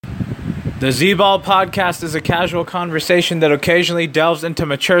The Z-Ball podcast is a casual conversation that occasionally delves into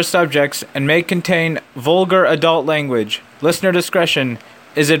mature subjects and may contain vulgar adult language. Listener discretion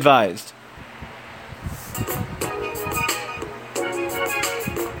is advised.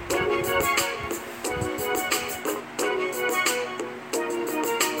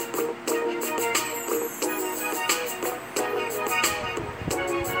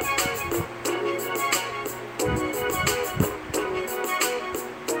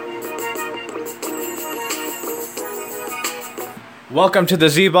 Welcome to the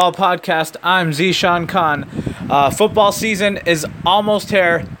Z-Ball podcast. I'm Zishan Khan. Football season is almost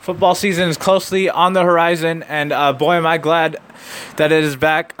here. Football season is closely on the horizon, and boy, am I glad that it is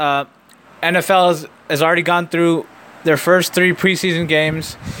back. NFL has already gone through their first 3 preseason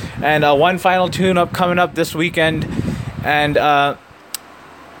games, and one final tune-up coming up this weekend. And got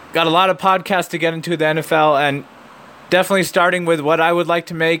a lot of podcasts to get into the NFL, and definitely starting with what I would like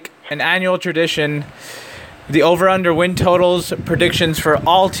to make an annual tradition: the over-under win totals predictions for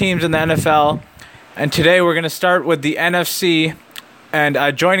all teams in the NFL. And today we're going to start with the NFC. And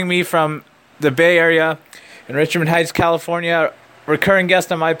joining me from the Bay Area in Richmond Heights, California, recurring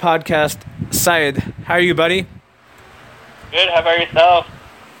guest on my podcast, Syed. How are you, buddy? Good. How about yourself?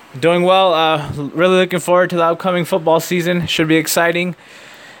 Doing well. Really looking forward to the upcoming football season. Should be exciting.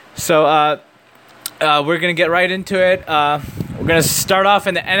 So we're going to get right into it. We're going to start off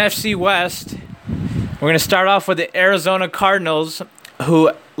in the NFC West. We're going to start off with the Arizona Cardinals, who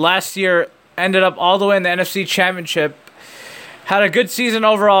last year ended up all the way in the NFC Championship. Had a good season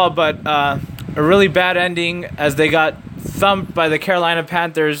overall, but a really bad ending as they got thumped by the Carolina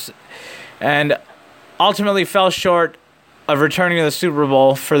Panthers and ultimately fell short of returning to the Super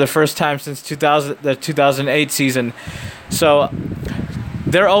Bowl for the first time since the 2008 season. So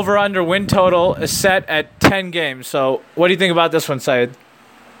their over-under win total is set at 10 games. So what do you think about this one, Syed?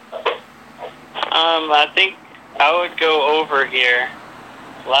 I think I would go over here.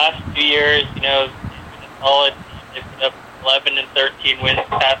 Last few years, solid. They put up 11 and 13 wins the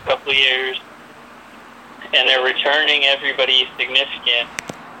past couple of years, and they're returning everybody significant,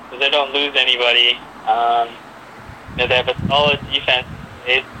 so they don't lose anybody. They have a solid defense.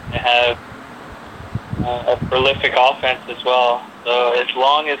 They have a prolific offense as well. So as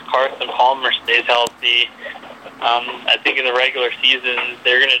long as Carson Palmer stays healthy, I think in the regular season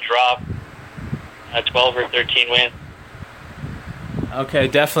they're going to drop 12 or 13 wins. Okay,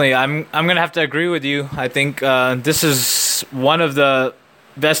 definitely. I'm gonna have to agree with you. I think this is one of the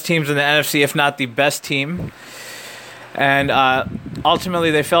best teams in the NFC, if not the best team. And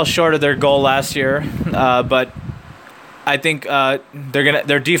ultimately, they fell short of their goal last year. But I think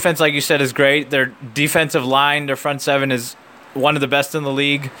their defense, like you said, is great. Their defensive line, their front seven, is one of the best in the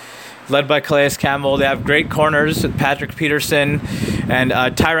league, led by Calais Campbell. They have great corners, Patrick Peterson and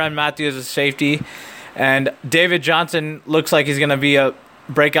Tyrann Mathieu as a safety. And David Johnson looks like he's going to be a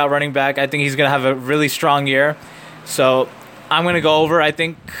breakout running back. I think he's going to have a really strong year. So I'm going to go over. I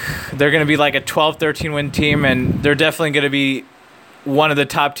think they're going to be like a 12-13 win team, and they're definitely going to be one of the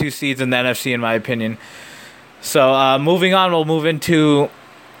top 2 seeds in the NFC, in my opinion. So moving on, we'll move into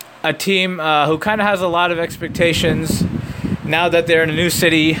a team who kind of has a lot of expectations now that they're in a new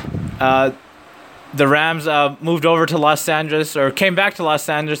city. The Rams moved over to Los Angeles, or came back to Los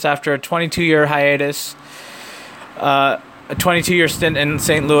Angeles after a 22-year hiatus, a 22-year stint in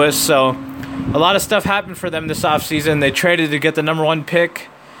St. Louis. So a lot of stuff happened for them this offseason. They traded to get the number 1 pick.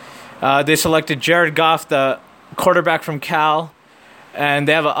 They selected Jared Goff, the quarterback from Cal, and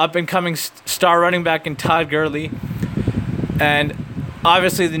they have an up-and-coming star running back in Todd Gurley. And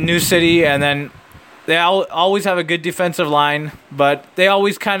obviously the new city, and then they always have a good defensive line, but they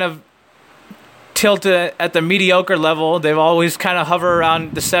always kind of tilt at the mediocre level. They've always kind of hover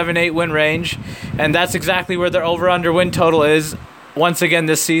around the 7-8 win range, and that's exactly where their over-under win total is. Once again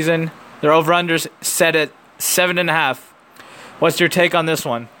this season, their over-under's set at 7.5. What's your take on this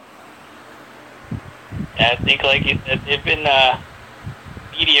one? Yeah, I think, like you said, they've been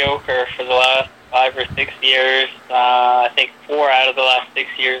mediocre for the last 5 or 6 years. I think 4 out of the last 6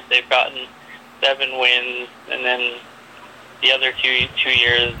 years they've gotten 7 wins, and then the other two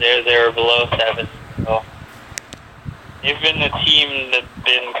years they were below 7. So they've been a team that's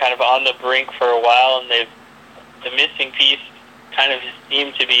been kind of on the brink for a while, and the missing piece kind of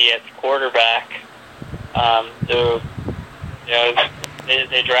seemed to be at quarterback. So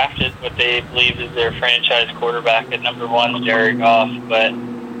they drafted what they believe is their franchise quarterback at number 1, Jared Goff, but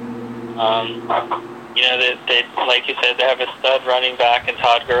they like you said, they have a stud running back in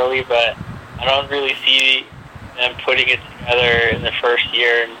Todd Gurley, but I don't really see them putting it together in the first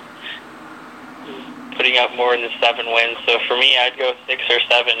year. putting up more than 7 wins. So for me, I'd go 6 or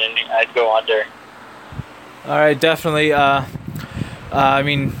 7, and I'd go under. All right, definitely. I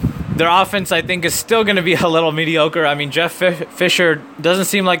mean, their offense, I think, is still going to be a little mediocre. I mean, Jeff Fisher doesn't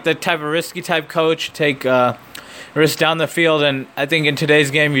seem like the type of risky type coach to take risks down the field, and I think in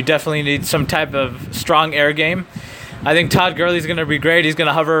today's game, you definitely need some type of strong air game. I think Todd Gurley's going to be great. He's going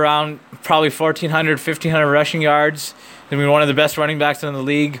to hover around probably 1,400, 1,500 rushing yards. He's going to be one of the best running backs in the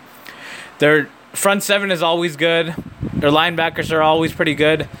league. Their front seven is always good. Their linebackers are always pretty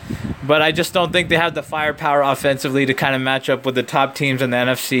good. But I just don't think they have the firepower offensively to kind of match up with the top teams in the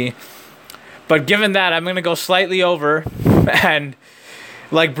NFC. But given that, I'm going to go slightly over. And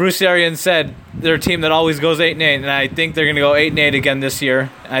like Bruce Arians said, they're a team that always goes 8-8. And I think they're going to go 8-8 again this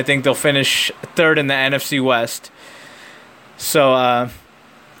year. I think they'll finish third in the NFC West. So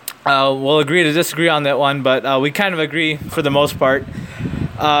we'll agree to disagree on that one. But we kind of agree for the most part.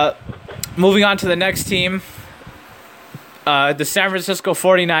 Moving on to the next team. The San Francisco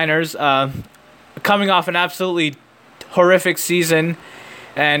 49ers, coming off an absolutely horrific season,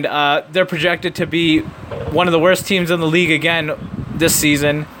 and they're projected to be one of the worst teams in the league again this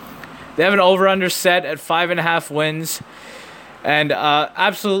season. They have an over-under set at 5.5 wins, and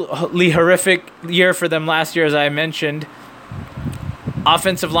absolutely horrific year for them last year, as I mentioned.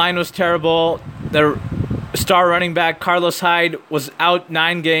 Offensive line was terrible. Their star running back, Carlos Hyde, was out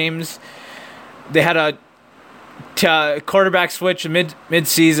 9 games. They had a quarterback switch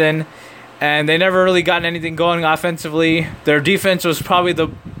mid-season, and they never really gotten anything going offensively. Their defense was probably the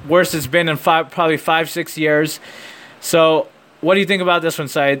worst it's been in probably 5-6 years. So what do you think about this one,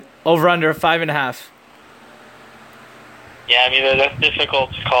 Syed? Over under 5.5. Yeah, I mean, that's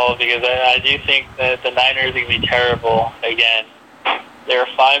difficult to call because I do think that the Niners are going to be terrible again. They were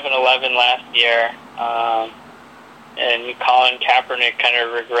 5-11 last year, and Colin Kaepernick kind of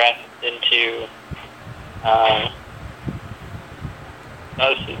regressed into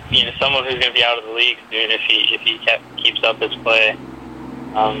someone who's going to be out of the league soon if he keeps up his play.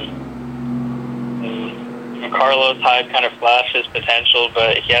 Carlos Hyde kind of flashed his potential,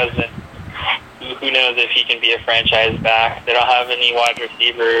 but he hasn't. Who knows if he can be a franchise back? They don't have any wide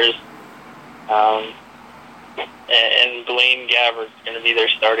receivers, and Blaine Gabbert's going to be their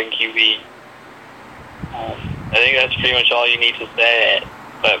starting QB. I think that's pretty much all you need to say.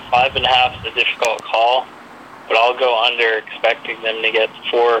 But 5.5 is a difficult call. But I'll go under, expecting them to get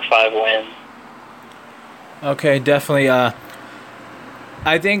 4 or 5 wins. Okay, definitely. I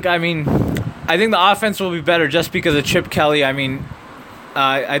think the offense will be better just because of Chip Kelly. I mean,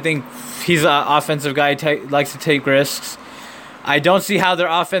 I think he's an offensive guy, likes to take risks. I don't see how their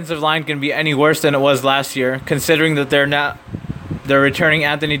offensive line can be any worse than it was last year, considering that they're returning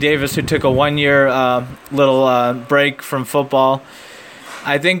Anthony Davis, who took a 1-year little break from football.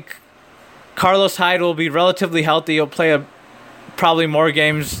 I think Carlos Hyde will be relatively healthy. He'll play probably more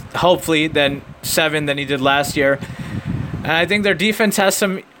games, hopefully, than 7 than he did last year. And I think their defense has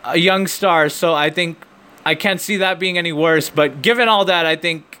some young stars, so I think I can't see that being any worse. But given all that, I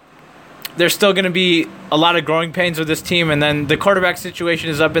think there's still going to be a lot of growing pains with this team, and then the quarterback situation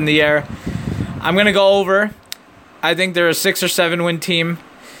is up in the air. I'm going to go over. I think they're a 6 or 7 win team.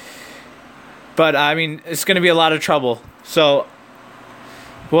 But, I mean, it's going to be a lot of trouble. So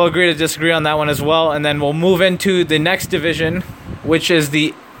we'll agree to disagree on that one as well. And then we'll move into the next division, which is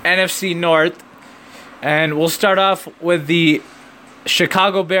the NFC North. And we'll start off with the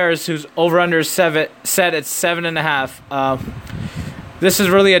Chicago Bears, whose over-under set at 7.5. This is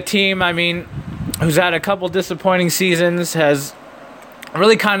really a team, I mean, who's had a couple disappointing seasons, has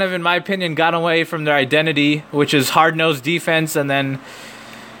really kind of, in my opinion, got away from their identity, which is hard-nosed defense and then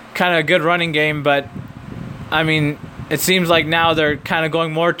kind of a good running game. But, I mean, it seems like now they're kind of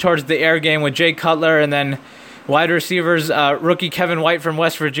going more towards the air game with Jay Cutler and then wide receivers, rookie Kevin White from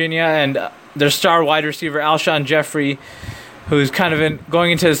West Virginia and their star wide receiver Alshon Jeffrey, who's kind of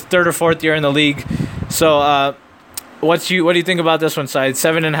going into his 3rd or 4th year in the league. So what do you think about this one, Syed?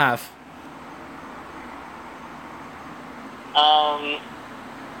 7.5.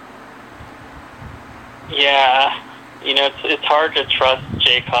 Yeah, it's hard to trust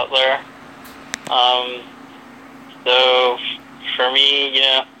Jay Cutler. So for me,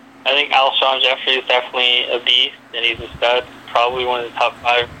 I think Alshon Jeffrey is definitely a beast, and he's a stud, probably one of the top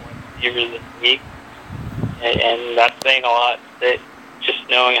 5 receivers in the league. And that's saying a lot, that just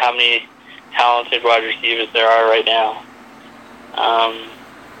knowing how many talented wide receivers there are right now.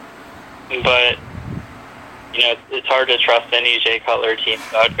 But, it's hard to trust any Jay Cutler team,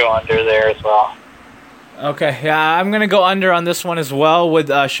 so I'd go under there as well. Okay, yeah, I'm going to go under on this one as well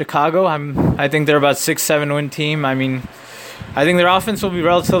with Chicago. I think they're about 6-7 win team. I mean, I think their offense will be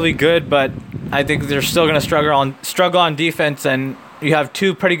relatively good, but I think they're still going to struggle on defense. And you have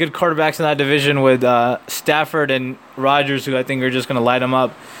two pretty good quarterbacks in that division with Stafford and Rodgers, who I think are just going to light them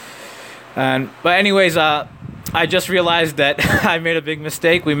up. But anyways, I just realized that I made a big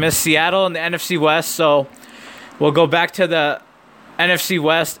mistake. We missed Seattle in the NFC West, so we'll go back to the NFC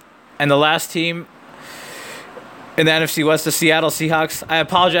West, and the last team in the NFC West, the Seattle Seahawks. I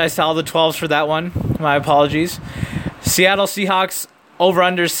apologize to all the 12s for that one. My apologies. Seattle Seahawks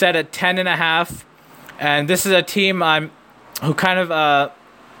over-under set at 10.5, and this is a team who kind of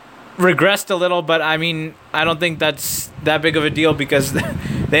regressed a little, but I mean, I don't think that's that big of a deal because they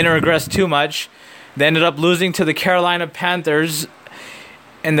didn't regress too much. They ended up losing to the Carolina Panthers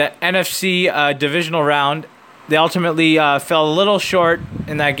in the NFC divisional round. They ultimately fell a little short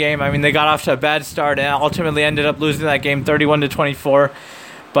in that game. I mean, they got off to a bad start and ultimately ended up losing that game 31-24.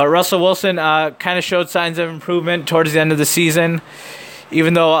 But Russell Wilson kind of showed signs of improvement towards the end of the season,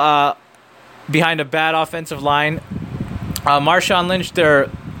 even though behind a bad offensive line. Marshawn Lynch, their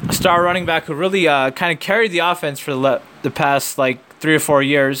star running back, who really kind of carried the offense for the past 3 or 4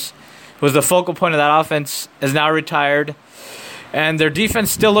 years, was the focal point of that offense, is now retired. And their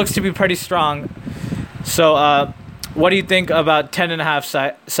defense still looks to be pretty strong. So what do you think about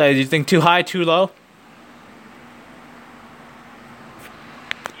 10.5, Syed? Do you think too high, too low?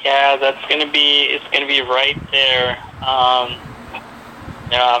 Yeah, it's gonna be right there. I'm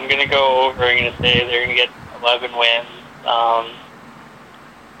gonna go over. I'm gonna say they're gonna get 11 wins.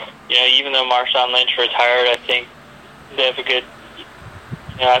 Even though Marshawn Lynch retired, I think they have a good.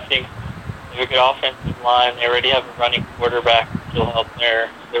 I think they have a good offensive line. They already have a running quarterback, which will help their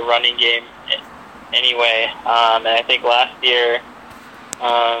running game anyway. And I think last year,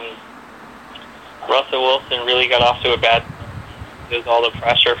 Russell Wilson really got off to a bad start. There was all the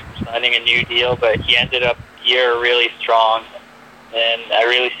pressure from signing a new deal, but he ended up the year really strong, and I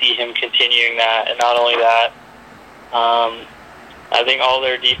really see him continuing that. And not only that, I think all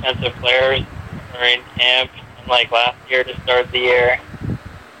their defensive players are in camp, like last year to start the year.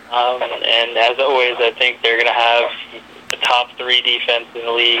 And as always, I think they're going to have the top 3 defense in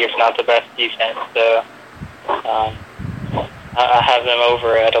the league, if not the best defense. So I have them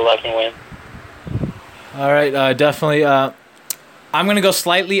over at 11 wins. All right, definitely. I'm going to go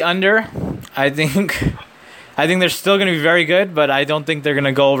slightly under. I think they're still going to be very good, but I don't think they're going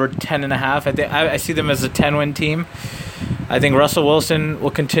to go over 10.5. I see them as a 10-win team. I think Russell Wilson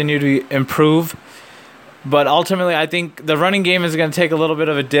will continue to improve. But ultimately, I think the running game is going to take a little bit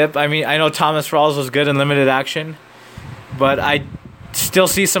of a dip. I mean, I know Thomas Rawls was good in limited action, but I still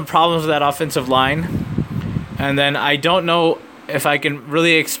see some problems with that offensive line. And then I don't know if I can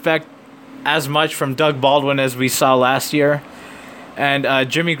really expect as much from Doug Baldwin as we saw last year. And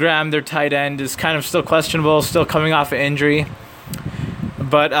Jimmy Graham, their tight end, is kind of still questionable, still coming off an injury.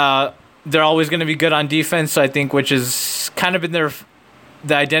 But they're always going to be good on defense, I think, which has kind of been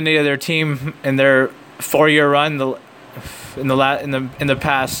the identity of their team in their 4-year run in the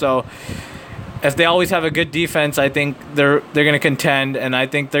past. So if they always have a good defense, I think they're going to contend, and I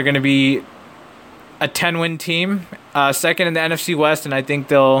think they're going to be a 10-win team, second in the NFC West, and I think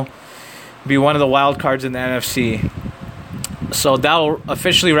they'll be one of the wild cards in the NFC. So that'll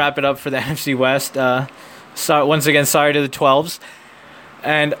officially wrap it up for the NFC West. Once again, sorry to the 12s.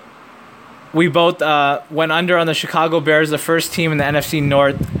 And we both went under on the Chicago Bears, the first team in the NFC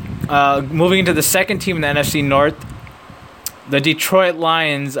North. Moving into the second team in the NFC North, the Detroit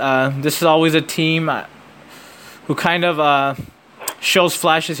Lions. This is always a team who kind of shows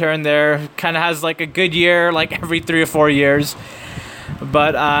flashes here and there, kind of has a good year every 3 or 4 years.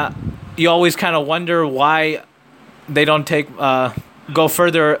 But you always kind of wonder why they don't go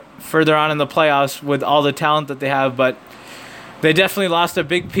further on in the playoffs with all the talent that they have. But they definitely lost a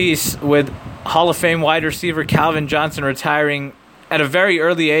big piece with Hall of Fame wide receiver Calvin Johnson retiring at a very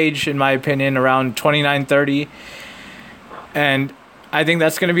early age, in my opinion, around 29-30. And I think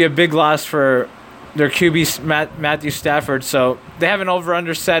that's going to be a big loss for their QB, Matthew Stafford. So they have an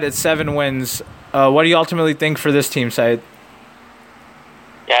over-under set at 7 wins. What do you ultimately think for this team, Syed?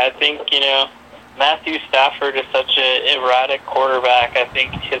 Yeah, I think, Matthew Stafford is such an erratic quarterback. I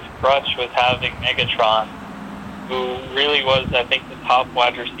think his crutch was having Megatron, who really was, I think, the top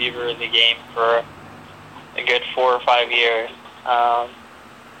wide receiver in the game for a good 4 or 5 years.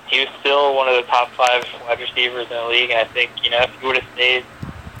 He was still one of the top 5 wide receivers in the league, and I think, if he would have stayed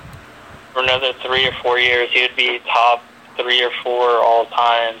for another 3 or 4 years, he would be top 3 or 4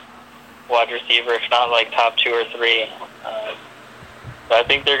 all-time wide receiver, if not top 2 or 3. So I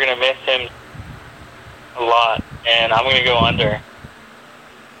think they're going to miss him a lot, and I'm going to go under.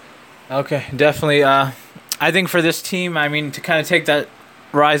 Okay, definitely. I I think for this team, I mean, to kind of take that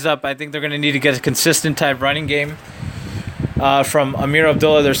rise up, I think they're going to need to get a consistent type running game from Amir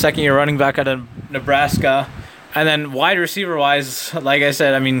Abdullah, their second-year running back out of Nebraska. And then wide receiver-wise, like I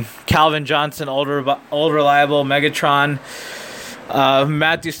said, I mean, Calvin Johnson, old reliable, Megatron.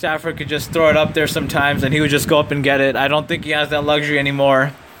 Matthew Stafford could just throw it up there sometimes, and he would just go up and get it. I don't think he has that luxury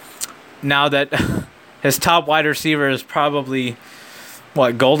anymore now that his top wide receiver is probably,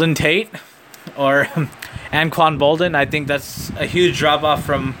 Golden Tate or Anquan Bolden. I think that's a huge drop-off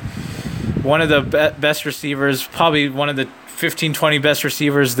from one of the best receivers, probably one of the 15, 20 best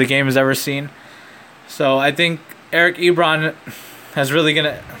receivers the game has ever seen. So I think Eric Ebron has really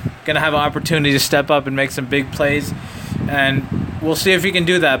gonna have an opportunity to step up and make some big plays, and we'll see if he can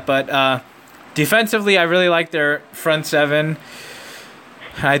do that. But defensively, I really like their front seven.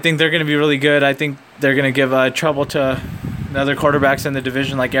 I think they're going to be really good. I think they're going to give trouble to the other quarterbacks in the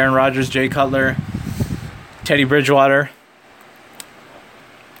division like Aaron Rodgers, Jay Cutler, Teddy Bridgewater.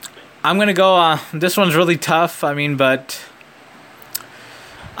 I'm going to go, this one's really tough, but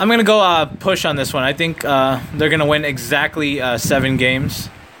I'm going to go push on this one. I think they're going to win exactly 7 games.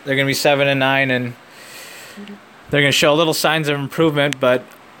 They're going to be 7-9, and they're going to show little signs of improvement, but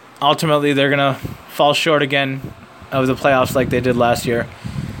ultimately they're going to fall short again of the playoffs like they did last year.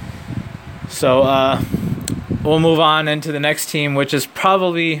 So we'll move on into the next team, which is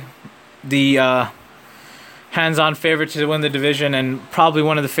probably the hands-on favorite to win the division and probably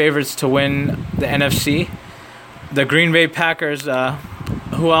one of the favorites to win the NFC. The Green Bay Packers,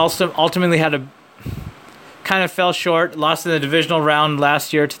 who also ultimately kind of fell short, lost in the divisional round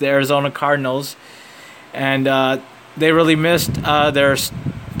last year to the Arizona Cardinals. And they really missed their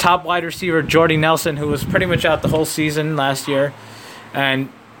top wide receiver, Jordy Nelson, who was pretty much out the whole season last year.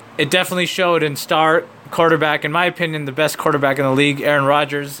 And it definitely showed in star quarterback, in my opinion, the best quarterback in the league, Aaron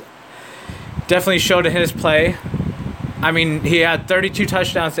Rodgers. Definitely showed in his play. I mean, he had 32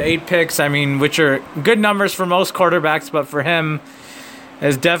 touchdowns to 8 picks, which are good numbers for most quarterbacks, but for him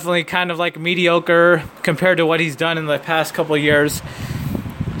is definitely kind of like mediocre compared to what he's done in the past couple of years.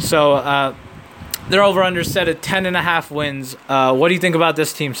 So, they're over-under set at 10.5 wins. What do you think about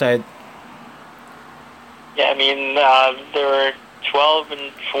this team, Syed? Yeah, they were 12-4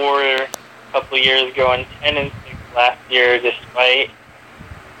 a couple of years ago and 10-6 last year, despite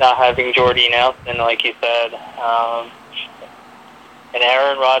not having Jordy Nelson, like you said. And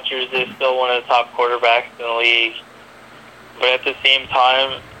Aaron Rodgers is still one of the top quarterbacks in the league. But at the same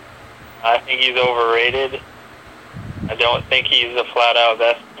time, I think he's overrated. I don't think he's the flat-out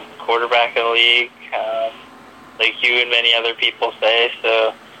best quarterback in the league, like you and many other people say.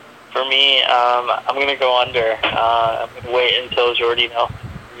 So for me, I'm going to go under. I'm going to wait until Jordy Nelson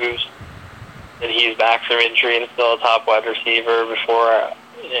proves that he's back from injury and still a top wide receiver before.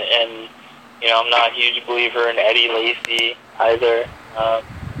 And I'm not a huge believer in Eddie Lacy either.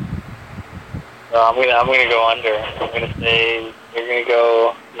 So I'm gonna go under. I'm gonna say they're gonna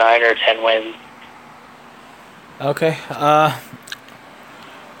go 9 or 10 wins. Okay.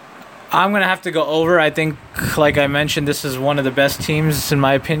 I'm going to have to go over. I think, like I mentioned, this is one of the best teams, in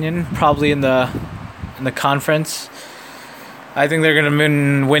my opinion, probably in the conference. I think they're going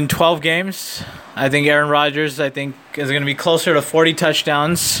to win 12 games. I think Aaron Rodgers, is going to be closer to 40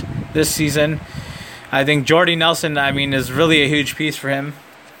 touchdowns this season. I think Jordy Nelson, is really a huge piece for him.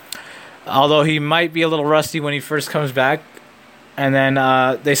 Although he might be a little rusty when he first comes back. And then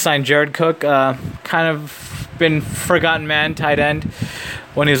they signed Jared Cook, kind of been forgotten man, tight end,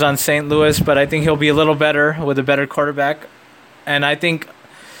 when he was on St. Louis. But I think he'll be a little better with a better quarterback. And I think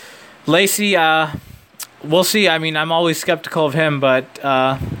Lacy, we'll see. I'm always skeptical of him, but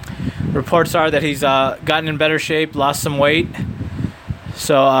reports are that he's gotten in better shape, lost some weight.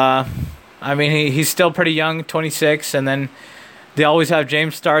 So, he's still pretty young, 26. And then they always have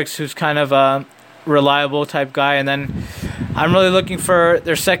James Starks, who's kind of a reliable type guy. And then I'm really looking for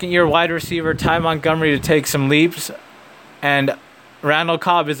their second-year wide receiver, Ty Montgomery, to take some leaps. And Randall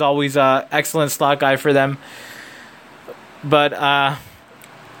Cobb is always an excellent slot guy for them. But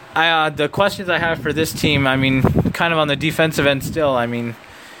the questions I have for this team, kind of on the defensive end still,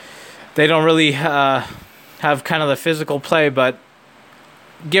 they don't really have kind of the physical play, but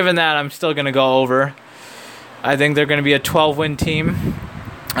given that, I'm still going to go over. I think they're going to be a 12-win team.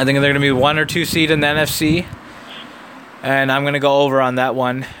 I think they're going to be 1 or 2 seed in the NFC. And I'm going to go over on that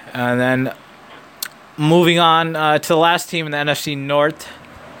one. And then moving on to the last team in the NFC North.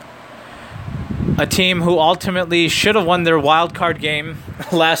 A team who ultimately should have won their wild card game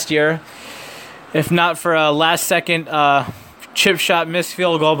last year, if not for a last-second chip shot missed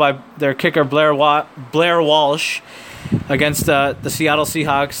field goal by their kicker Blair Walsh against the Seattle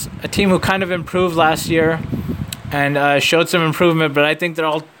Seahawks, a team who kind of improved last year and showed some improvement, but I think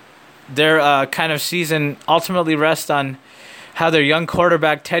their kind of season ultimately rests on how their young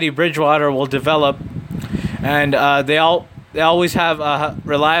quarterback Teddy Bridgewater will develop, and they always have a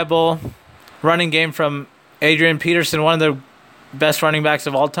reliable running game from Adrian Peterson, one of the best running backs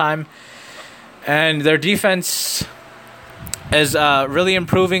of all time, and their defense is really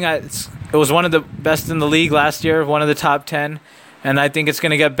improving. It was one of the best in the league last year, one of the top 10, and I think it's going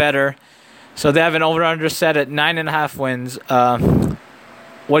to get better. So they have an over-under set at 9.5 wins.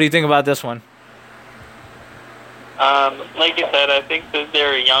 What do you think about this one? Like you said, I think that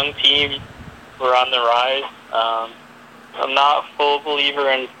they're a young team who are on the rise. I'm not a full believer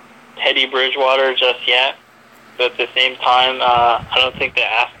in Teddy Bridgewater just yet, but at the same time, I don't think they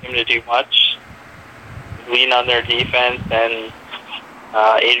ask him to do much. Lean on their defense and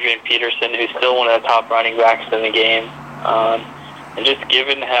Adrian Peterson, who's still one of the top running backs in the game. And just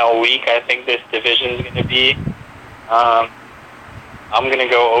given how weak I think this division is going to be, I'm going to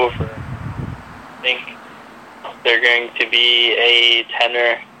go over. I think they're going to be a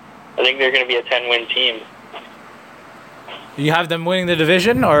 10-er. I think they're going to be a 10-win team. You have them winning the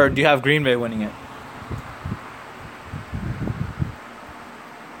division, or do you have Green Bay winning it?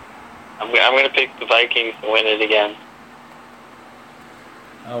 I'm going to pick the Vikings to win it again.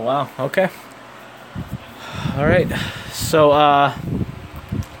 Oh, wow. Okay. All right. So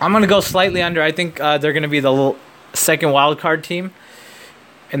I'm going to go slightly under. I think they're going to be the second wild card team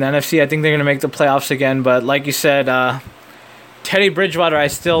in the NFC. I think they're going to make the playoffs again. But like you said, Teddy Bridgewater, I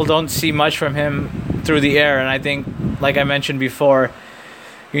still don't see much from him through the air. And I think, like I mentioned before,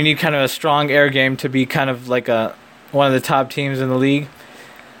 you need kind of a strong air game to be kind of like one of the top teams in the league.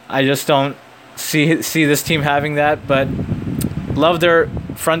 I just don't see this team having that, but love their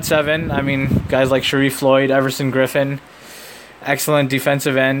front seven. I mean, guys like Sharif Floyd, Everson Griffin, excellent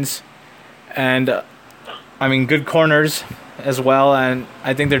defensive ends, and I mean, good corners as well. And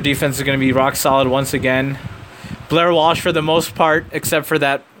I think their defense is going to be rock solid once again. Blair Walsh, for the most part, except for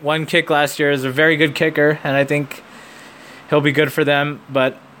that one kick last year, is a very good kicker, and I think he'll be good for them.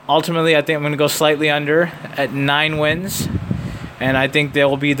 But ultimately, I think I'm going to go slightly under at 9 wins. And I think they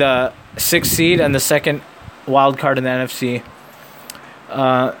will be the 6th seed and the second wild card in the NFC.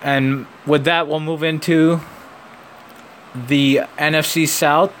 And with that, we'll move into the NFC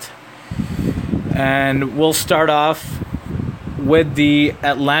South. And we'll start off with the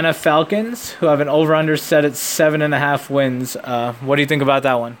Atlanta Falcons, who have an over-under set at 7.5 wins. What do you think about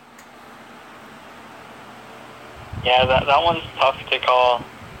that one? Yeah, that one's tough to call.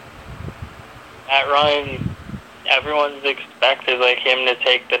 Matt Ryan, everyone's expected him to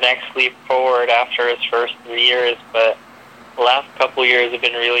take the next leap forward after his first 3 years, but the last couple years have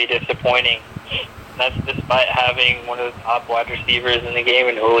been really disappointing. And that's despite having one of the top wide receivers in the game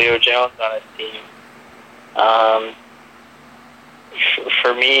and Julio Jones on his team.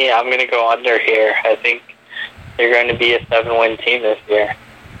 For me, I'm going to go under here. I think they're going to be a 7-win team this year.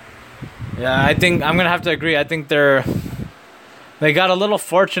 Yeah, I think I'm going to have to agree. I think they got a little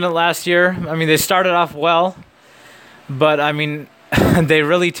fortunate last year. I mean, they started off well, but I mean, they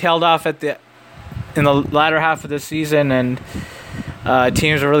really tailed off in the latter half of the season, and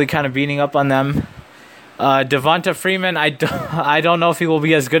teams are really kind of beating up on them. Devonta Freeman, I don't know if he will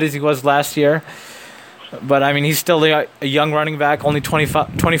be as good as he was last year, but I mean, he's still a young running back, only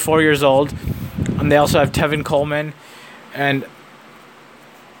 24 years old. And they also have Tevin Coleman, and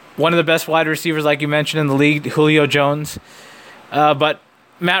one of the best wide receivers, like you mentioned, in the league, Julio Jones. But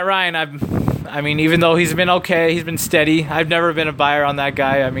Matt Ryan, I mean, even though he's been okay, he's been steady. I've never been a buyer on that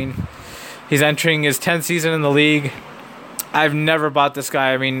guy. I mean, he's entering his 10th season in the league. I've never bought this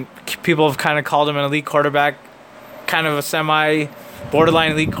guy. I mean, people have kind of called him an elite quarterback, kind of a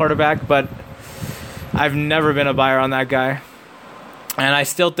semi-borderline elite quarterback, but I've never been a buyer on that guy. And I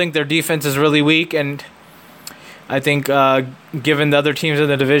still think their defense is really weak, and I think given the other teams in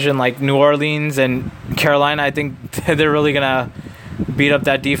the division like New Orleans and Carolina, I think they're really going to beat up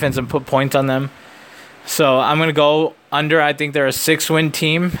that defense and put points on them. So I'm going to go under. I think they're a 6-win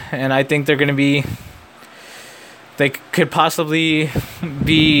team, and I think they could possibly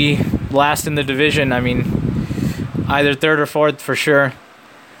be last in the division. I mean, either 3rd or 4th for sure.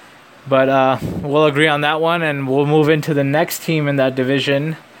 But we'll agree on that one, and we'll move into the next team in that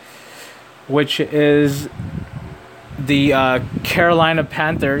division, which is the Carolina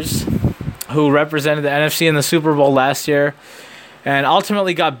Panthers, who represented the NFC in the Super Bowl last year and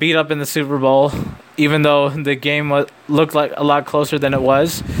ultimately got beat up in the Super Bowl, even though the game looked like a lot closer than it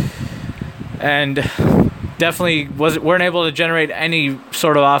was. And definitely weren't able to generate any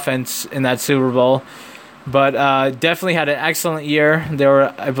sort of offense in that Super Bowl. But definitely had an excellent year. They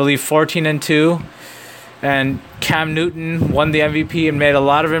were, I believe, 14-2. And Cam Newton won the MVP and made a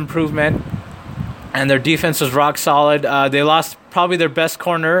lot of improvement. And their defense was rock solid. They lost probably their best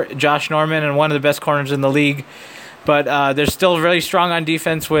corner, Josh Norman, and one of the best corners in the league. But they're still really strong on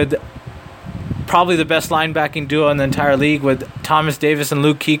defense with probably the best linebacking duo in the entire league with Thomas Davis and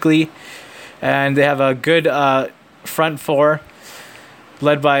Luke Kuechly. And they have a good front four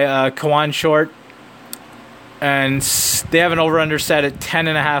led by Kawan Short. And they have an over-under set at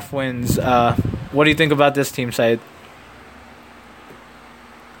 10.5 wins. What do you think about this team, Syed?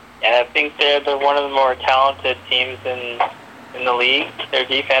 Yeah, I think they're one of the more talented teams in the league. Their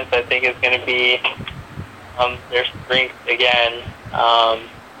defense, I think, is going to be their strength again.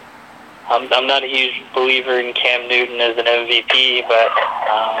 I'm not a huge believer in Cam Newton as an MVP, but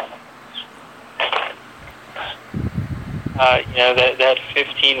that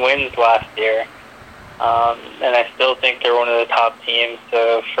 15 wins last year, and I still think they're one of the top teams.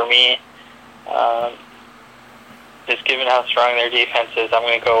 So for me, just given how strong their defense is, I'm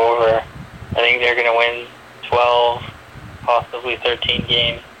going to go over. I think they're going to win 12, possibly 13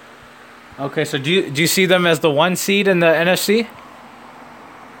 games. Okay, so do you see them as the 1 seed in the NFC?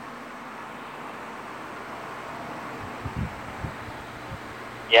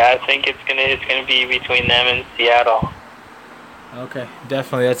 Yeah, I think it's gonna be between them and Seattle. Okay,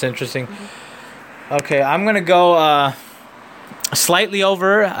 definitely, that's interesting. Okay, I'm gonna go slightly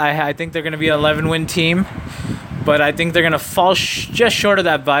over. I think they're gonna be an 11-win team, but I think they're gonna fall just short of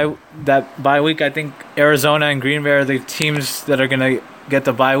that bye week. I think Arizona and Green Bay are the teams that are gonna get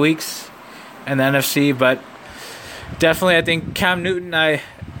the bye weeks in the NFC. But definitely, I think Cam Newton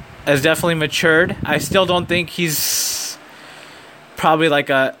has definitely matured. I still don't think he's probably like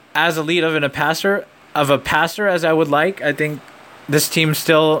as elite of a passer as I would like. I think this team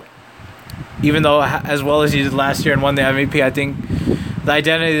still, even though as well as he did last year and won the MVP, I think the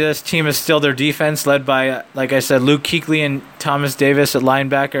identity of this team is still their defense, led by, like I said, Luke Kuechly and Thomas Davis at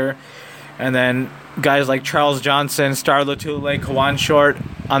linebacker, and then guys like Charles Johnson, Star Lotulelei, Kawan Short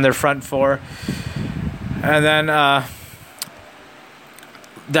on their front four. And then I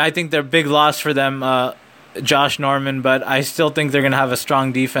think their big loss for them, Josh Norman, but I still think they're going to have a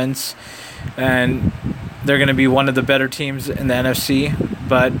strong defense, and they're going to be one of the better teams in the NFC.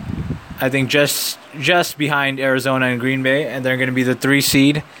 But I think just behind Arizona and Green Bay, and they're going to be the 3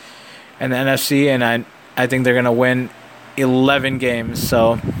 seed in the NFC, and I think they're going to win 11 games.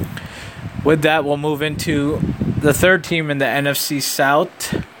 So with that, we'll move into the third team in the NFC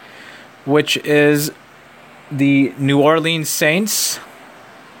South, which is the New Orleans Saints.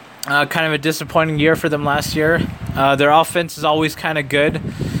 Kind of a disappointing year for them last year. Their offense is always kind of good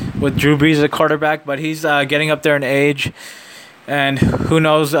with Drew Brees as a quarterback, but he's getting up there in age, and who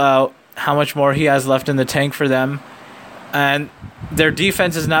knows how much more he has left in the tank for them. And their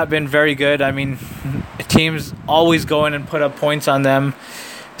defense has not been very good. I mean, teams always go in and put up points on them.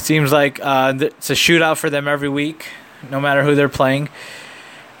 It seems like it's a shootout for them every week, no matter who they're playing.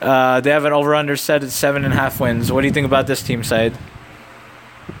 They have an over-under set at 7.5 wins. What do you think about this team, Syed?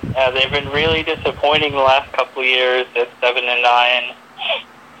 Yeah, they've been really disappointing the last couple of years at 7-9.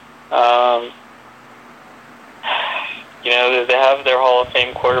 They have their Hall of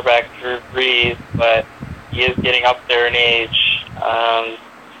Fame quarterback Drew Brees, but he is getting up there in age.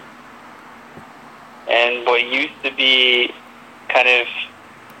 And what used to be kind of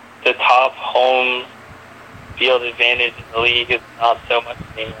the top home field advantage in the league is not so much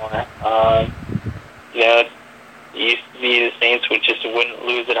anymore. It used to be the Saints wouldn't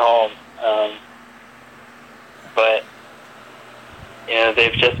lose at home. But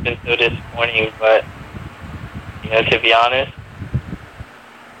they've just been so disappointing. But, to be honest,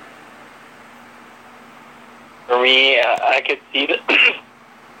 for me, I could see that.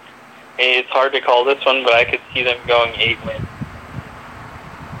 It's hard to call this one, but I could see them going 8 wins.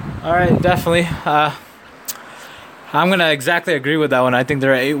 All right, definitely. I'm going to exactly agree with that one. I think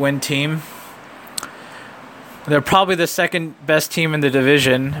they're an 8-win team. They're probably the second best team in the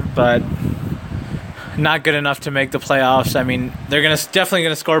division, but not good enough to make the playoffs. I mean, they're definitely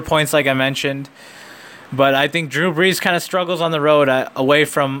going to score points, like I mentioned. But I think Drew Brees kind of struggles on the road away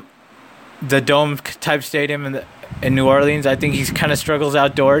from the dome-type stadium in New Orleans. I think he kind of struggles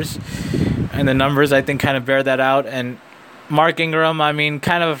outdoors, and the numbers, I think, kind of bear that out. And Mark Ingram, I mean,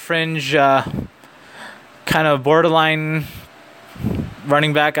 kind of a fringe, kind of borderline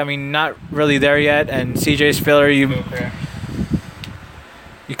running back. I mean, not really there yet. And CJ Spiller, you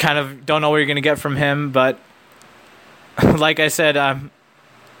kind of don't know what you're going to get from him. But like I said,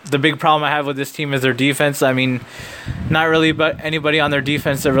 the big problem I have with this team is their defense. I mean, not really, but anybody on their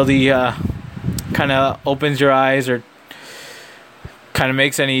defense that really kind of opens your eyes or kind of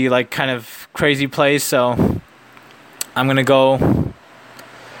makes any like kind of crazy plays. So I'm gonna go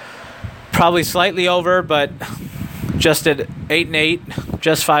probably slightly over, but just at 8-8,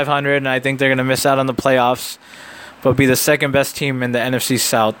 just 500, and I think they're gonna miss out on the playoffs, but be the second best team in the NFC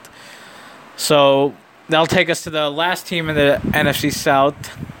South. So that'll take us to the last team in the NFC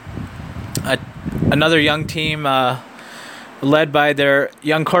South. Another young team led by their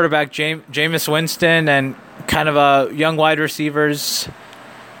young quarterback, Jameis Winston, and kind of young wide receivers,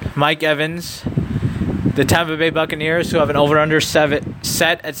 Mike Evans. The Tampa Bay Buccaneers, who have an over-under set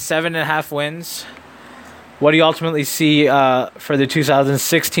at 7.5 wins. What do you ultimately see for the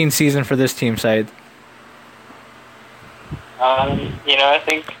 2016 season for this team, Syed? I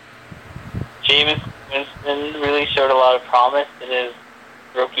think Jameis Winston really showed a lot of promise in his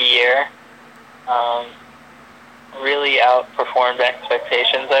rookie year. Really outperformed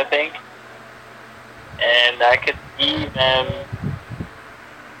expectations, I think. And I could see them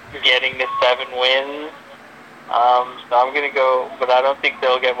getting to 7 wins. So I'm going to go, but I don't think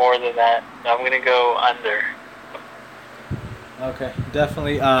they'll get more than that. So I'm going to go under. Okay,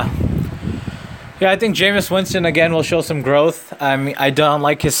 definitely. Yeah, I think Jameis Winston, again, will show some growth. I mean, I don't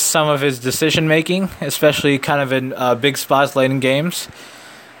like some of his decision-making, especially kind of in big spots late in games.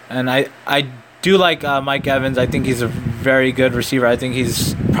 And I do like Mike Evans. I think he's a very good receiver. I think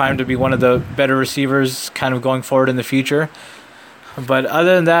he's primed to be one of the better receivers kind of going forward in the future. But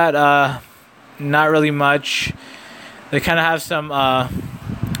other than that, not really much. They kind of have some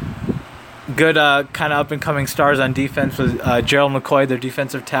good kind of up-and-coming stars on defense with Gerald McCoy, their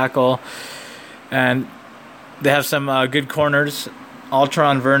defensive tackle. And they have some good corners,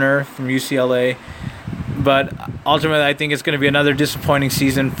 Altron Werner from UCLA. But ultimately, I think it's going to be another disappointing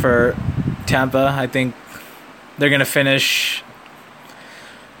season for Tampa. I think they're going to finish,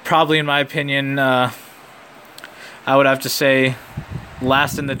 probably in my opinion, I would have to say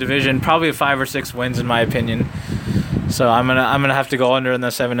last in the division, probably 5 or 6 wins in my opinion. So I'm gonna have to go under in the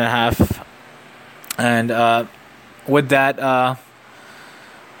 7.5. And with that,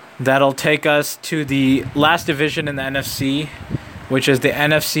 that'll take us to the last division in the NFC, which is the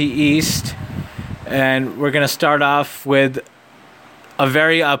NFC East. And we're going to start off with a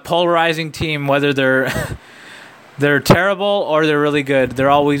very polarizing team, whether they're terrible or they're really good. They're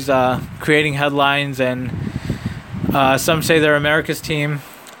always creating headlines, and some say they're America's team,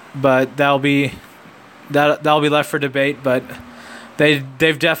 but that'll be left for debate. But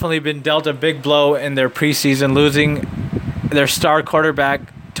they've definitely been dealt a big blow in their preseason, losing their star quarterback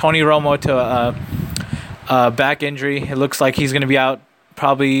Tony Romo to a back injury. It looks like he's going to be out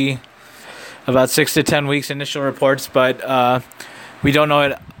probably about 6 to 10 weeks, initial reports, but we don't know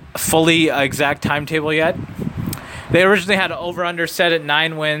it fully exact timetable yet. They originally had an over-under set at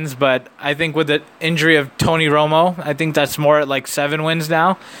 9 wins, but I think with the injury of Tony Romo, I think that's more at like 7 wins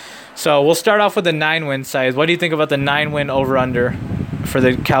now. So we'll start off with the 9-win size. What do you think about the 9-win over-under for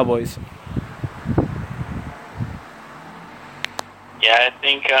the Cowboys? Yeah, I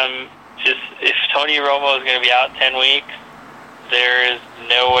think just if Tony Romo is going to be out 10 weeks, there is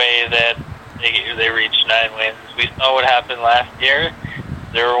no way that they reach 9 wins. We saw what happened last year.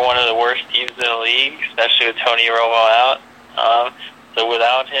 They were one of the worst teams in the league, especially with Tony Romo out. So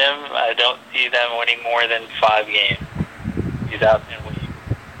without him, I don't see them winning more than 5 games. He's out 10 weeks.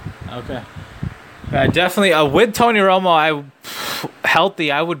 Okay. Definitely. With Tony Romo,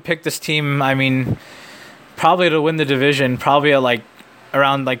 healthy, I would pick this team, I mean, probably to win the division, probably at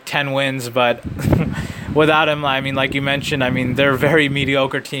around 10 wins, but without him, I mean, like you mentioned, I mean, they're a very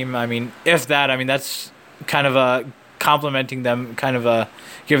mediocre team. I mean, if that, I mean, that's kind of complimenting them, kind of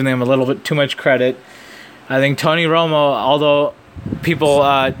giving them a little bit too much credit. I think Tony Romo, although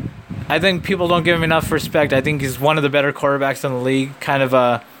I think people don't give him enough respect. I think he's one of the better quarterbacks in the league, kind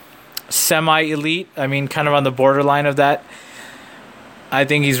of semi-elite. I mean, kind of on the borderline of that. I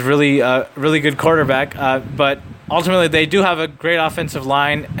think he's really good quarterback, but ultimately they do have a great offensive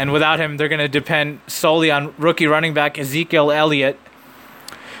line, and without him, they're going to depend solely on rookie running back Ezekiel Elliott.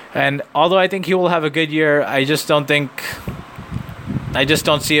 And although I think he will have a good year, I just don't see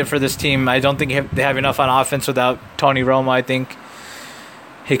it for this team. I don't think they have enough on offense without Tony Romo. I think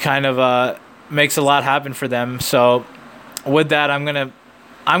he kind of makes a lot happen for them. So with that, I'm gonna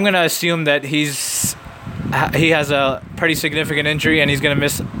assume that he has a pretty significant injury and he's gonna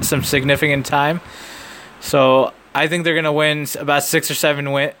miss some significant time. So I think they're gonna win about 6 or 7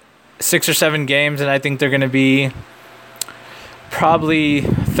 games, and I think they're gonna be probably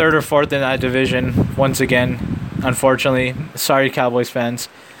 3rd or 4th in that division once again. Unfortunately, sorry, Cowboys fans.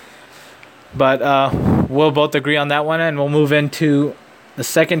 But we'll both agree on that one, and we'll move into the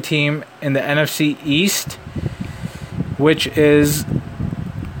second team in the NFC East, which is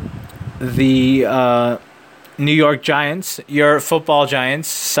the New York Giants, your football Giants,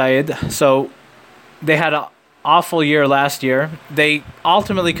 Syed. So they had an awful year last year. They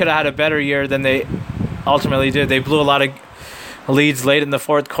ultimately could have had a better year than they ultimately did. They blew a lot of leads late in the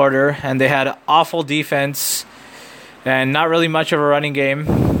fourth quarter, and they had awful defense and not really much of a running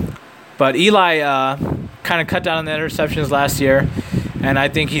game. But Eli kind of cut down on the interceptions last year, and I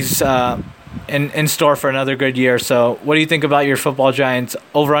think he's in store for another good year. So what do you think about your football Giants?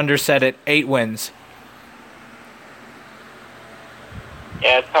 Over-under set at 8 wins.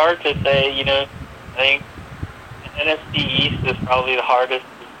 Yeah, it's hard to say. I think the NFC East is probably the hardest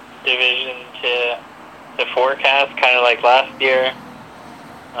division to forecast, kind of like last year.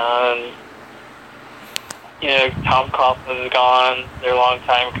 Tom Coughlin is gone, their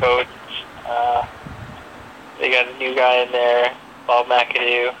longtime coach. They got a new guy in there, Bob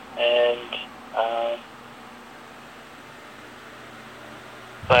McAdoo, and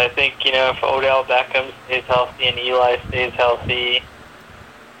so I think, if Odell Beckham stays healthy and Eli stays healthy,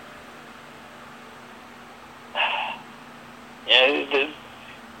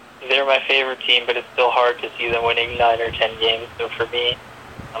 they're my favorite team, but it's still hard to see them winning 9 or 10 games. So for me,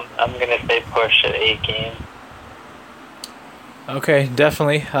 I'm going to say push at 8 games. Okay,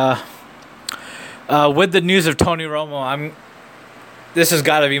 definitely. With the news of Tony Romo, this has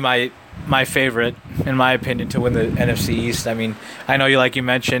got to be my favorite, in my opinion, to win the NFC East. I mean, I know you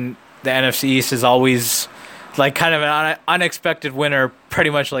mentioned, the NFC East is always like kind of an unexpected winner, pretty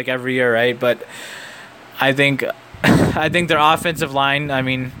much like every year, right? But I think their offensive line,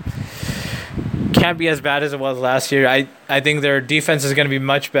 can't be as bad as it was last year. I think their defense is going to be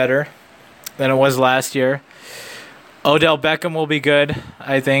much better than it was last year. Odell Beckham will be good,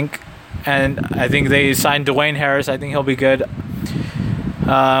 I think. And I think they signed Dwayne Harris. I think he'll be good.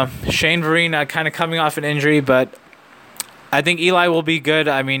 Shane Vereen kind of coming off an injury, but I think Eli will be good,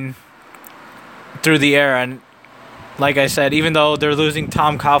 through the air. And like I said, even though they're losing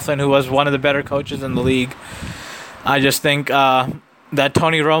Tom Coughlin, who was one of the better coaches in the league, I just think that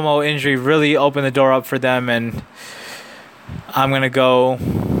Tony Romo injury really opened the door up for them, and I'm going to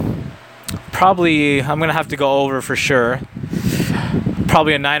have to go over for sure.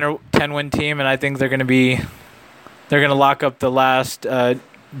 Probably a 9 or 10 win team, and I think they're going to lock up the last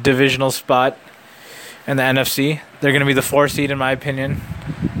divisional spot in the NFC. They're going to be the 4 seed in my opinion,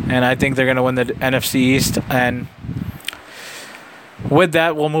 and I think they're going to win the NFC East. And with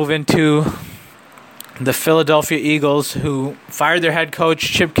that, we'll move into the Philadelphia Eagles, who fired their head coach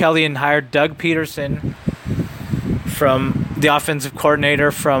Chip Kelly and hired Doug Peterson, from the offensive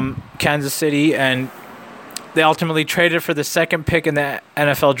coordinator from Kansas City, and they ultimately traded for the second pick in the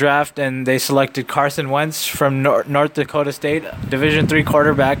NFL draft, and they selected Carson Wentz from North Dakota State, Division III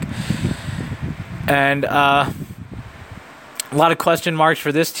quarterback. And a lot of question marks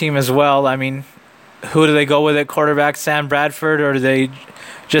for this team as well. Who do they go with at quarterback, Sam Bradford, or do they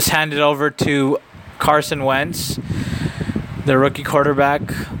just hand it over to Carson Wentz, the rookie quarterback?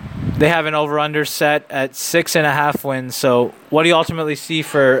 They have an over-under set at 6.5 wins. So what do you ultimately see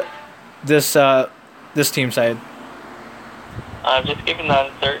for this team, Syed? Just given the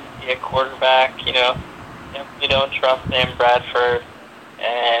uncertainty at quarterback, we don't trust Sam Bradford,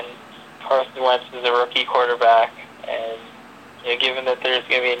 and Carson Wentz is a rookie quarterback, and given that there's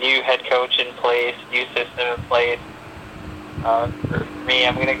going to be a new head coach in place, new system in place, for me,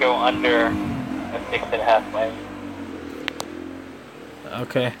 I'm going to go under a 6.5 wins.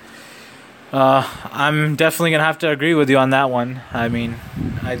 Okay. I'm definitely going to have to agree with you on that one. I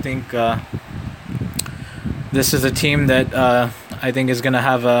think this is a team that I think is going to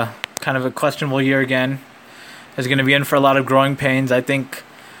have a kind of a questionable year again. Is going to be in for a lot of growing pains. I think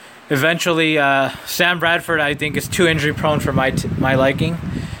eventually Sam Bradford, I think, is too injury prone for my liking.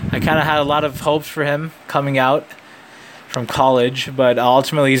 I kind of had a lot of hopes for him coming out from college, but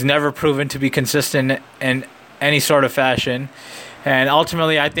ultimately he's never proven to be consistent in any sort of fashion. And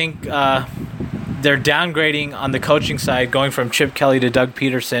ultimately, I think they're downgrading on the coaching side, going from Chip Kelly to Doug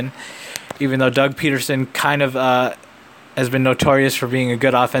Peterson, even though Doug Peterson kind of has been notorious for being a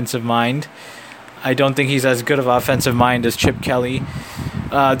good offensive mind. I don't think he's as good of an offensive mind as Chip Kelly.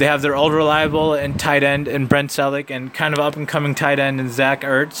 They have their old reliable and tight end in Brent Selleck, and kind of up-and-coming tight end in Zach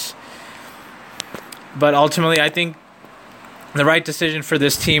Ertz. But ultimately, I think the right decision for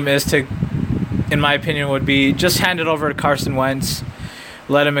this team is to, in my opinion, would be just hand it over to Carson Wentz,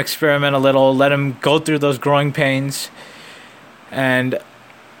 let him experiment a little, let him go through those growing pains, and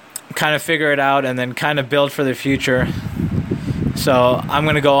kind of figure it out, and then kind of build for the future. So I'm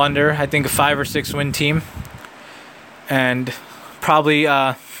going to go under. I think a 5 or 6 win team. And probably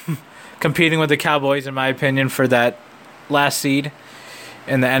competing with the Cowboys, in my opinion, for that last seed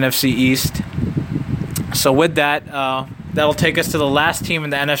in the NFC East. So with that, that'll take us to the last team in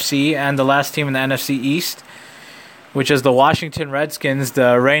the NFC and the last team in the NFC East, which is the Washington Redskins,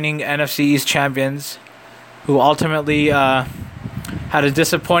 the reigning NFC East champions, who ultimately had a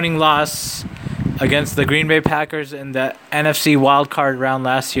disappointing loss against the Green Bay Packers in the NFC wildcard round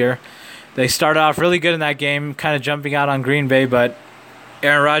last year. They started off really good in that game, kind of jumping out on Green Bay, but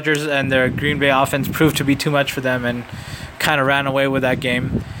Aaron Rodgers and their Green Bay offense proved to be too much for them and kind of ran away with that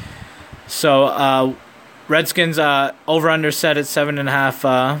game. So Redskins over-under set at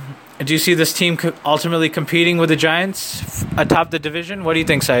 7.5. Do you see this team ultimately competing with the Giants atop the division? What do you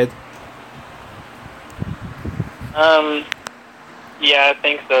think, Syed? Yeah, I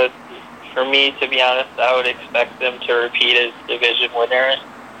think so. For me, to be honest, I would expect them to repeat as division winners.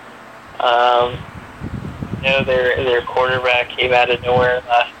 Their quarterback came out of nowhere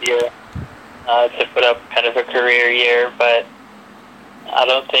last year to put up kind of a career year, but I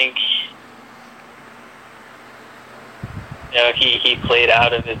don't think he played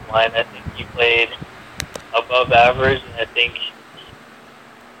out of his line. I think he played above average, and I think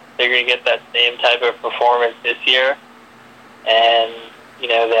they're going to get that same type of performance this year. And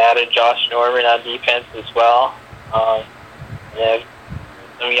they added Josh Norman on defense as well. They have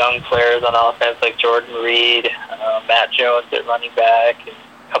some young players on offense like Jordan Reed, Matt Jones at running back, and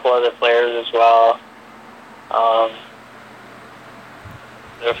a couple other players as well.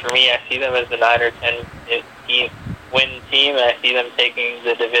 So for me, I see them as a 9 or 10 win team, and I see them taking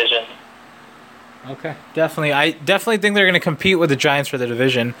the division. Okay, definitely. I definitely think they're going to compete with the Giants for the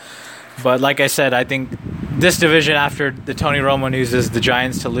division. But like I said, I think this division, after the Tony Romo news, is the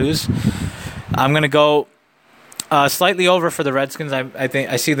Giants to lose. I'm going to go slightly over for the Redskins. I think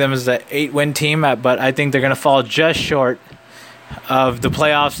I see them as an 8-win team, but I think they're going to fall just short of the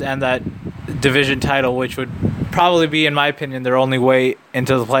playoffs and that division title, which would probably be, in my opinion, their only way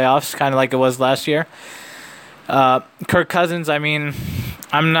into the playoffs, kind of like it was last year. Kirk Cousins, I mean,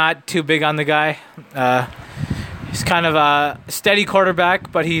 I'm not too big on the guy. He's kind of a steady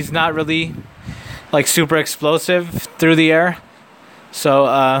quarterback, but he's not really like super explosive through the air.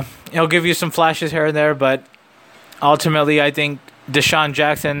 So he'll give you some flashes here and there, but ultimately I think Deshaun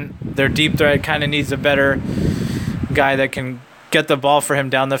Jackson, their deep threat, kind of needs a better guy that can get the ball for him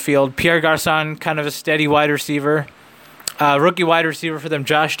down the field. Pierre Garçon, kind of a steady wide receiver. Rookie wide receiver for them,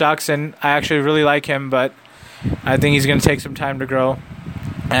 Josh Doxson. I actually really like him, but I think he's going to take some time to grow.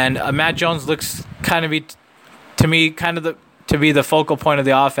 And Matt Jones looks kind of to be the focal point of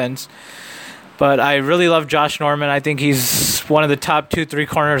the offense. But I really love Josh Norman. I think he's one of the top 2-3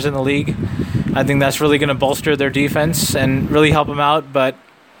 corners in the league. I think that's really going to bolster their defense and really help them out. But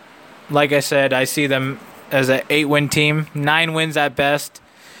like I said, I see them as an 8-win team, 9 wins at best,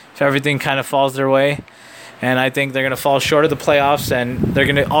 if everything kind of falls their way. And I think they're going to fall short of the playoffs, and they're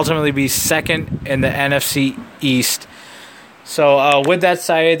going to ultimately be second in the NFC East. So with that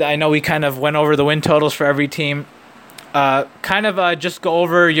side, I know we kind of went over the win totals for every team. Just go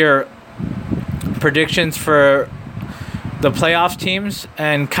over your predictions for the playoff teams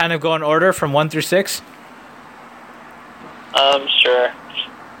and kind of go in order from 1 through 6. Sure.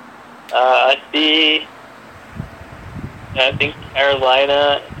 I think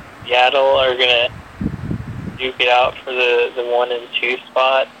Carolina, Seattle are gonna duke it out for the 1 and 2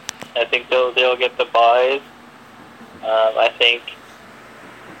 spot. I think they'll get the buys. I think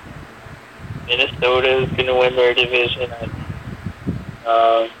Minnesota is going to win their division.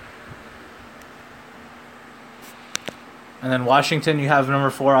 And then Washington, you have number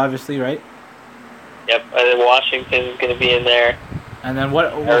 4, obviously, right? Yep, I think Washington's going to be in there. And then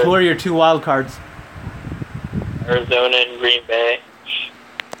who are your 2 wild cards? Arizona and Green Bay.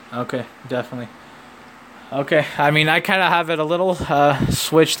 Okay, definitely. Okay, I mean, I kind of have it a little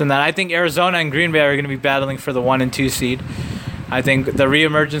switched in that. I think Arizona and Green Bay are going to be battling for the 1 and 2 seed. I think the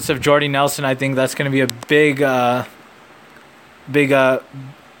reemergence of Jordy Nelson, I think that's going to be a big kind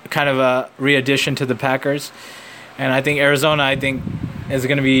of a re-addition to the Packers. And I think Arizona, is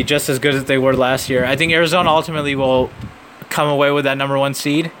going to be just as good as they were last year. I think Arizona ultimately will come away with that number 1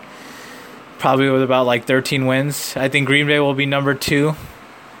 seed, probably with about like 13 wins. I think Green Bay will be number 2.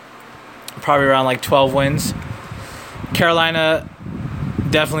 Probably around like 12 wins. Carolina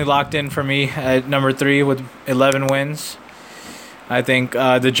definitely locked in for me at number 3 with 11 wins. I think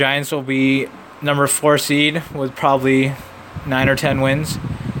the Giants will be number 4 seed with probably 9 or 10 wins.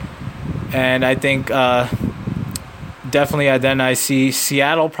 And I think definitely then I see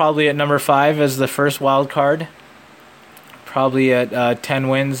Seattle probably at number 5 as the first wild card. probably at 10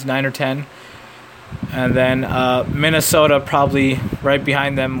 wins, 9 or 10. And then Minnesota probably right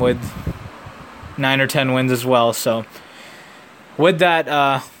behind them with 9 or 10 wins as well. So with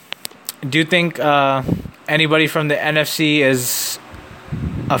that, do you think anybody from the NFC is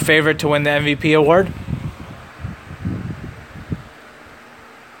a favorite to win the MVP award?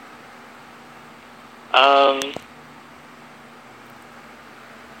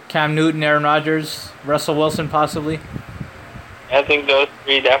 Cam Newton, Aaron Rodgers, Russell Wilson possibly? I think those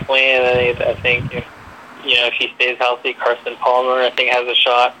three definitely, and I think if he stays healthy, Carson Palmer, I think, has a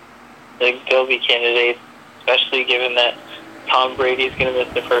shot. I think they'll be candidates, especially given that Tom Brady's going to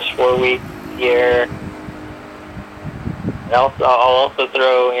miss the first 4 weeks here. And I'll also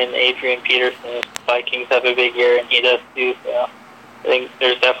throw in Adrian Peterson if the Vikings have a big year, and he does too. So I think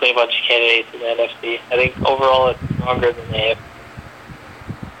there's definitely a bunch of candidates in the NFC. I think overall it's stronger than the AFC.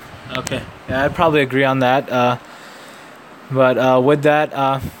 Okay, yeah, I'd probably agree on that. But with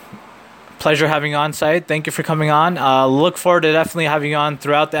that, pleasure having you on, Syed. Thank you for coming on. Look forward to definitely having you on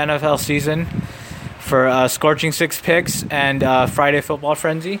throughout the NFL season for Scorching Six Picks and Friday Football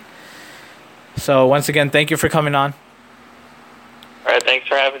Frenzy. So once again, thank you for coming on. All right, thanks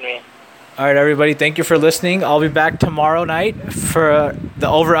for having me. All right, everybody, thank you for listening. I'll be back tomorrow night for the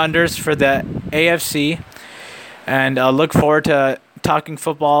over-unders for the AFC. And look forward to talking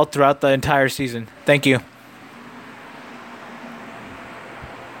football throughout the entire season. Thank you.